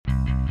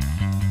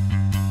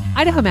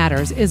Idaho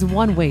Matters is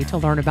one way to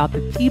learn about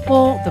the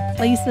people, the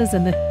places,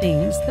 and the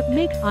things that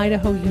make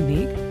Idaho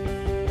unique.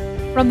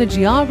 From the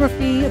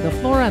geography, the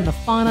flora and the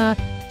fauna,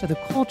 to the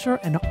culture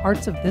and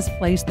arts of this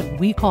place that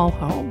we call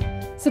home.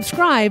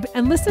 Subscribe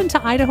and listen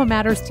to Idaho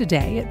Matters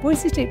today at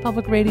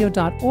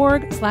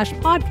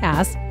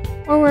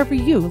boisestatepublicradio.org/podcasts or wherever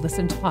you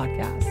listen to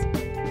podcasts.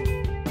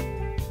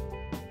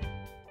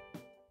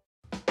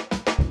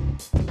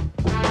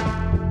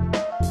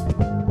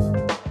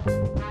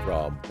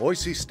 From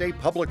Boise State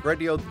Public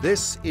Radio,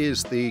 this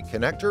is The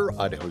Connector,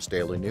 Idaho's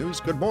Daily News.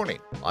 Good morning.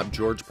 I'm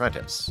George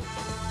Prentice.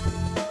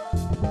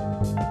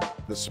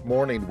 This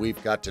morning,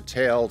 we've got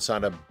details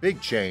on a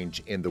big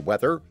change in the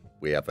weather.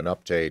 We have an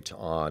update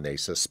on a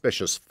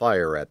suspicious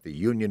fire at the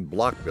Union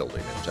Block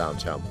building in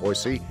downtown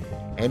Boise,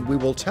 and we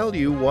will tell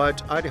you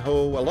what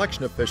Idaho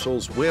election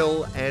officials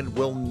will and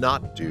will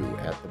not do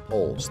at the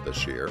polls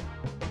this year.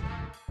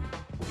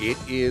 It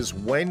is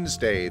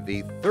Wednesday,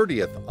 the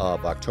 30th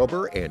of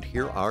October, and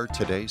here are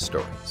today's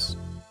stories.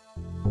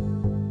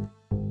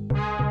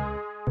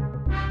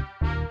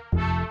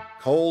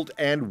 Cold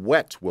and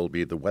wet will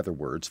be the weather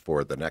words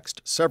for the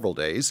next several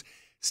days.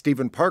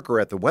 Stephen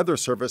Parker at the Weather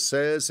Service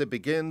says it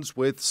begins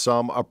with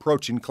some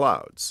approaching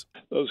clouds.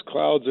 Those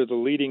clouds are the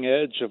leading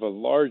edge of a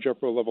large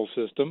upper-level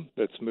system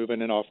that's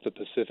moving in off the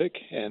Pacific,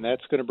 and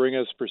that's going to bring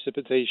us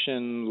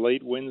precipitation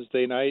late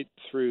Wednesday night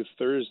through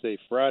Thursday,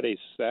 Friday,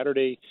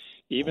 Saturday,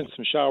 even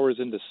some showers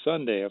into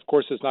Sunday. Of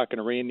course, it's not going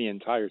to rain the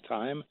entire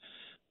time,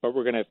 but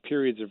we're going to have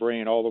periods of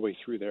rain all the way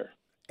through there.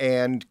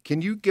 And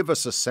can you give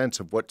us a sense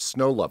of what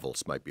snow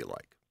levels might be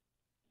like?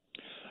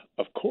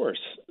 Of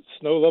course.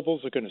 Snow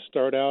levels are going to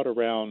start out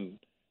around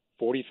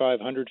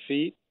 4,500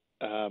 feet.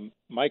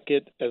 Might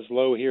get as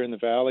low here in the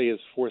valley as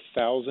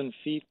 4,000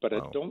 feet, but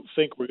Wow. I don't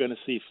think we're going to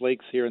see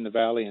flakes here in the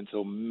valley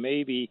until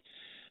maybe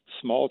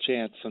small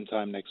chance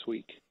sometime next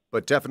week.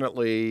 But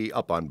definitely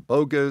up on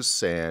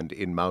Bogus and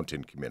in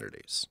mountain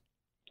communities.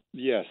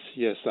 Yes.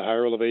 The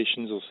higher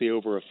elevations will see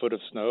over a foot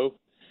of snow.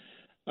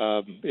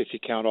 If you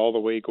count all the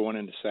way going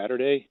into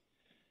Saturday,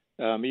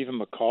 even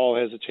McCall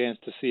has a chance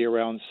to see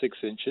around 6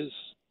 inches.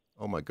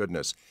 Oh, my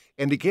goodness.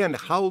 And again,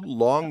 how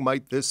long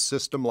might this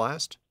system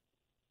last?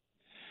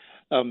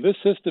 This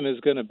system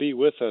is going to be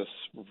with us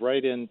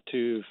right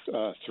into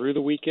through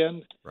the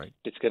weekend. Right.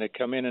 It's going to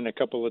come in a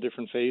couple of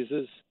different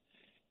phases,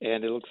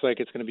 and it looks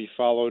like it's going to be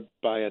followed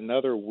by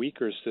another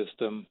weaker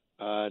system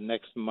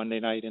next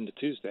Monday night into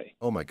Tuesday.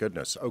 Oh, my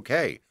goodness.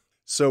 Okay.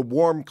 So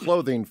warm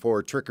clothing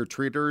for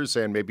trick-or-treaters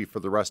and maybe for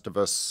the rest of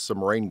us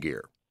some rain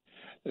gear.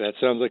 That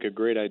sounds like a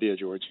great idea,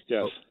 George.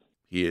 Yes. Oh,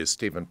 he is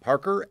Stephen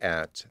Parker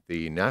at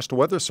the National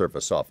Weather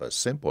Service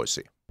office in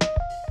Boise.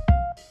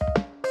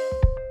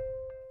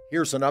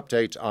 Here's an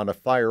update on a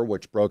fire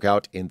which broke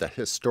out in the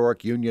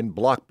historic Union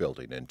Block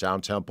building in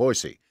downtown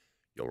Boise.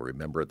 You'll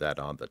remember that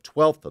on the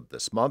 12th of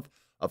this month,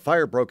 a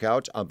fire broke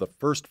out on the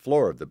first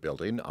floor of the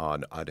building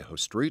on Idaho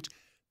Street.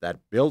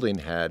 That building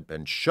had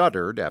been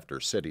shuttered after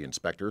city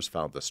inspectors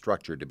found the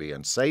structure to be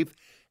unsafe.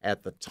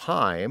 At the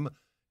time,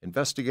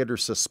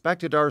 investigators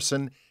suspected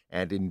arson,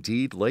 and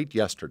indeed late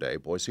yesterday,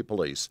 Boise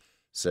police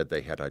said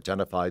they had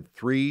identified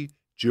 3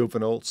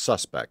 juvenile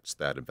suspects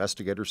that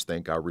investigators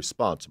think are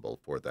responsible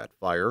for that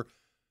fire.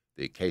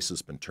 The case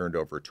has been turned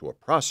over to a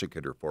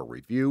prosecutor for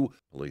review.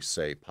 Police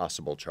say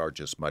possible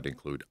charges might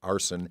include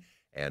arson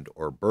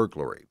and/or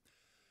burglary.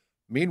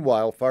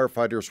 Meanwhile,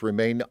 firefighters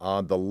remain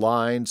on the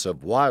lines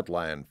of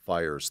wildland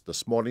fires.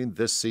 This morning,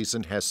 this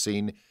season has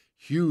seen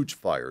huge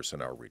fires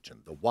in our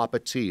region. The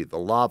Wapiti, the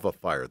Lava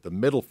Fire, the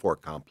Middle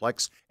Fork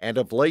Complex, and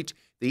of late,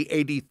 the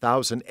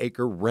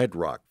 80,000-acre Red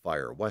Rock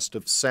Fire west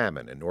of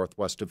Salmon and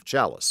northwest of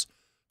Chalice.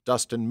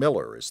 Dustin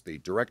Miller is the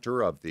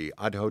director of the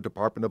Idaho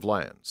Department of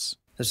Lands.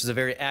 This is a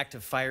very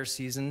active fire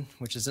season,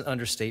 which is an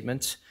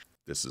understatement.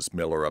 This is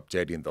Miller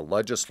updating the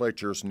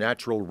legislature's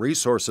Natural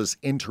Resources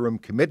Interim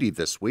Committee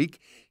this week.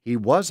 He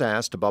was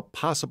asked about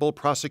possible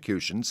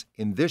prosecutions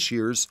in this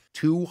year's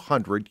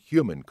 200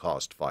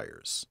 human-caused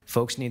fires.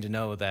 Folks need to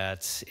know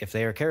that if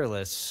they are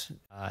careless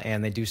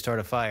and they do start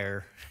a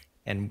fire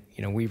and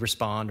we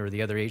respond or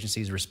the other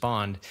agencies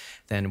respond,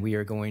 then we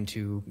are going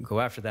to go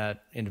after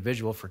that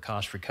individual for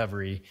cost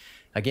recovery,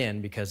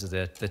 again, because of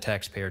the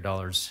taxpayer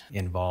dollars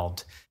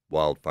involved.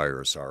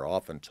 Wildfires are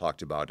often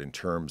talked about in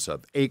terms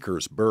of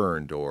acres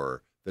burned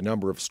or the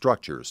number of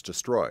structures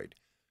destroyed.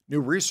 New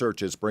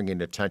research is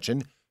bringing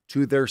attention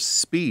to their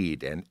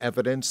speed and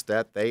evidence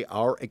that they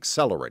are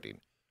accelerating.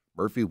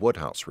 Murphy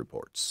Woodhouse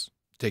reports.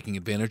 Taking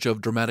advantage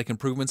of dramatic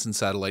improvements in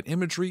satellite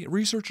imagery,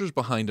 researchers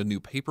behind a new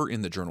paper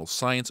in the journal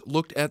Science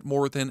looked at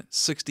more than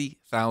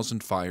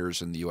 60,000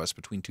 fires in the U.S.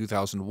 between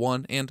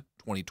 2001 and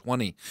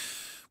 2020.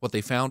 What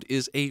they found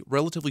is a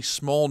relatively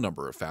small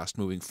number of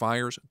fast-moving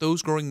fires.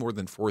 Those growing more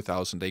than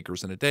 4,000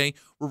 acres in a day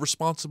were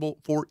responsible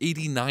for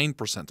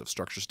 89% of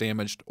structures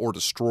damaged or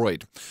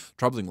destroyed.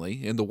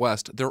 Troublingly, in the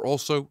West, they're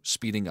also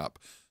speeding up,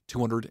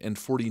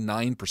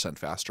 249%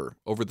 faster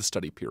over the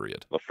study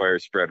period. The fire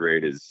spread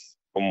rate is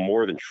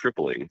more than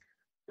tripling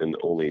in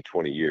only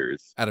 20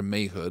 years. Adam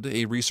Mayhood,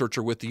 a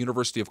researcher with the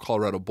University of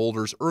Colorado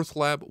Boulder's Earth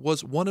Lab,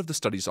 was one of the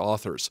study's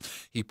authors.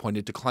 He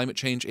pointed to climate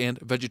change and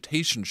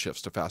vegetation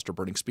shifts to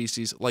faster-burning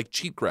species like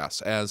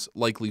cheatgrass as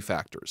likely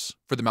factors.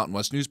 For the Mountain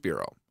West News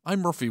Bureau,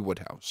 I'm Murphy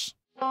Woodhouse.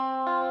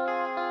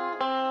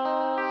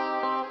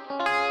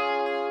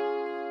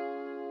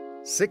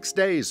 Six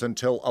days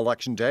until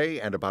Election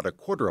Day, and about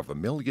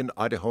 250,000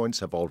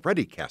 Idahoans have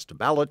already cast a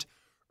ballot.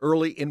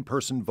 Early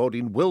in-person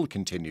voting will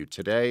continue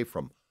today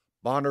from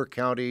Bonner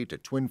County to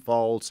Twin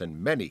Falls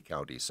and many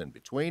counties in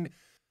between.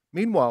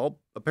 Meanwhile,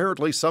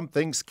 apparently some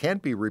things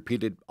can't be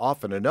repeated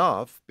often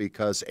enough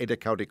because Ada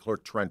County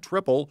Clerk Trent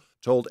Triple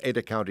told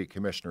Ada County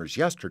commissioners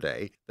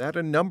yesterday that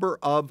a number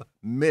of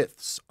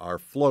myths are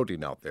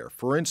floating out there.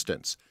 For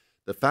instance,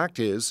 the fact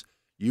is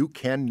you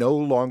can no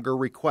longer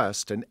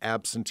request an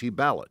absentee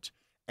ballot.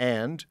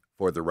 And,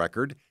 for the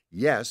record,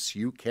 yes,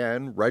 you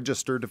can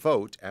register to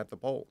vote at the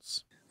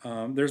polls.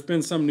 There's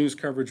been some news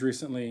coverage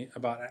recently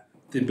about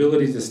the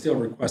ability to still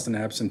request an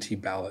absentee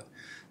ballot.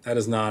 That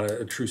is not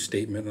a true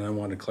statement, and I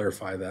want to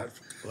clarify that.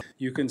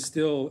 You can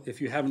still,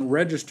 if you haven't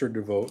registered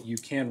to vote, you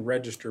can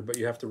register, but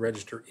you have to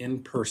register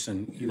in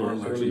person, either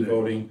as early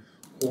voting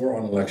or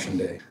on Election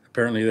Day.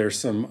 Apparently, there's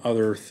some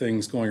other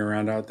things going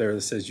around out there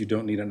that says you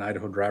don't need an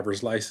Idaho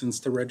driver's license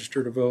to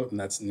register to vote, and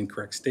that's an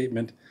incorrect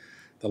statement.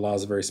 The law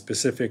is very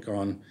specific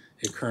on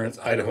a current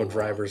Idaho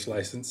driver's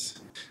license.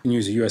 You can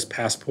use a U.S.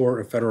 passport,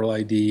 a federal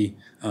ID,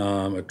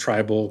 a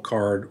tribal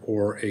card,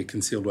 or a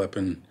concealed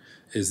weapon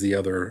is the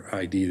other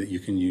ID that you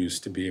can use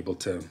to be able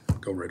to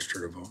go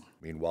register to vote.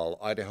 Meanwhile,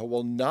 Idaho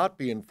will not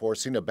be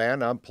enforcing a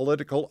ban on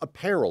political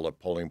apparel at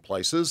polling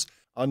places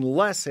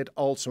unless it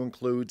also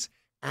includes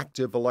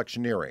active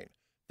electioneering.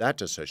 That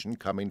decision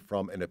coming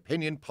from an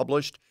opinion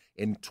published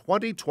in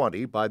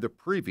 2020 by the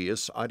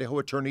previous Idaho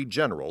Attorney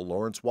General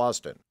Lawrence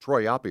Wasden.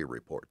 Troy Oppie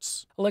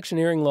reports.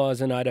 Electioneering laws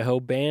in Idaho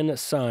ban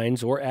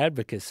signs or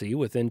advocacy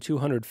within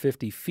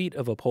 250 feet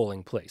of a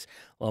polling place.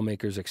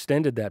 Lawmakers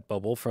extended that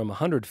bubble from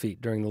 100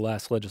 feet during the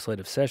last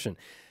legislative session.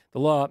 The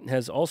law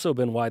has also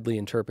been widely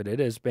interpreted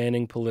as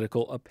banning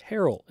political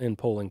apparel in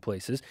polling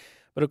places.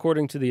 But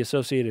according to the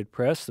Associated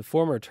Press, the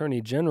former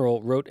Attorney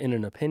General wrote in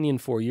an opinion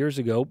 4 years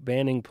ago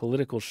banning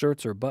political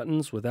shirts or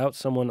buttons without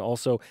someone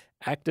also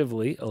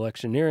actively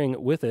electioneering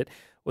with it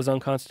was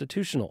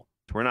unconstitutional.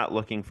 We're not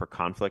looking for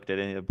conflict at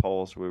any of the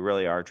polls. We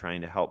really are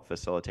trying to help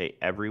facilitate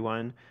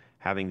everyone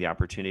having the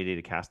opportunity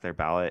to cast their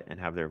ballot and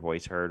have their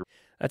voice heard.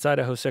 That's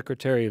Idaho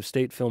Secretary of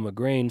State Phil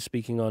McGrain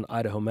speaking on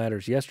Idaho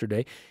Matters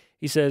yesterday.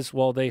 He says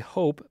while they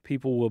hope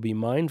people will be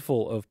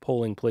mindful of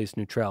polling place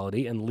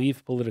neutrality and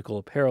leave political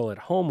apparel at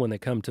home when they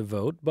come to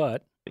vote,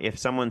 but if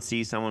someone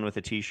sees someone with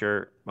a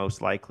T-shirt,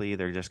 most likely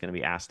they're just going to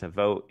be asked to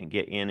vote and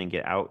get in and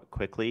get out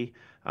quickly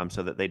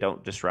so that they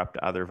don't disrupt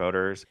other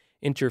voters.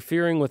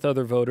 Interfering with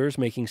other voters,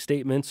 making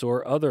statements,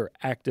 or other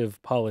active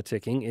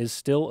politicking is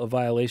still a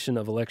violation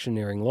of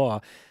electioneering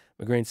law.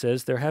 McGrain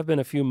says there have been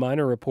a few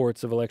minor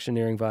reports of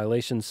electioneering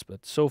violations,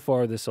 but so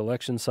far this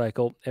election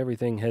cycle,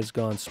 everything has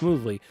gone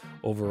smoothly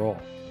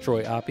overall.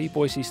 Troy Oppie,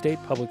 Boise State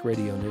Public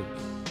Radio News.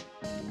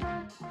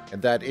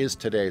 And that is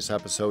today's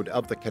episode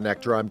of The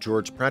Connector. I'm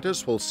George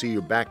Prentice. We'll see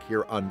you back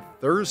here on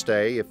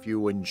Thursday. If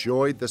you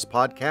enjoyed this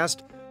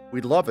podcast,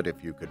 we'd love it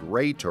if you could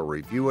rate or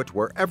review it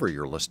wherever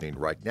you're listening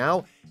right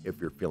now. If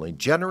you're feeling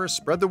generous,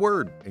 spread the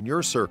word in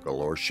your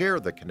circle or share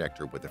The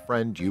Connector with a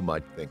friend you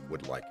might think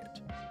would like it.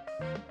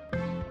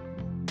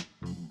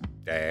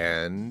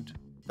 And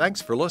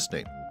thanks for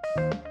listening.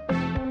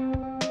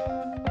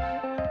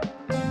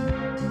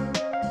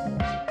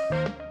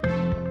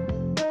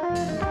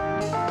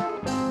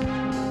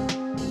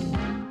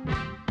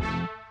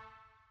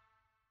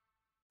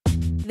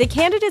 The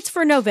candidates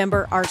for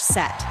November are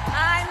set.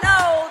 I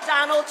know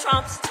Donald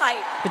Trump's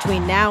type.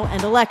 Between now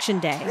and Election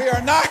Day, we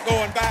are not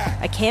going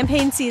back. A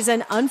campaign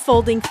season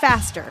unfolding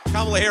faster.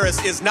 Kamala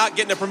Harris is not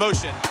getting a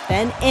promotion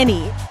Than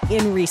any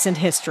in recent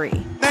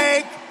history.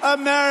 Make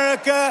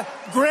America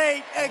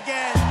great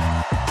again.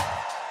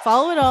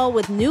 Follow it all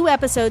with new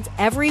episodes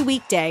every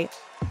weekday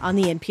on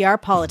the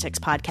NPR Politics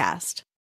Podcast.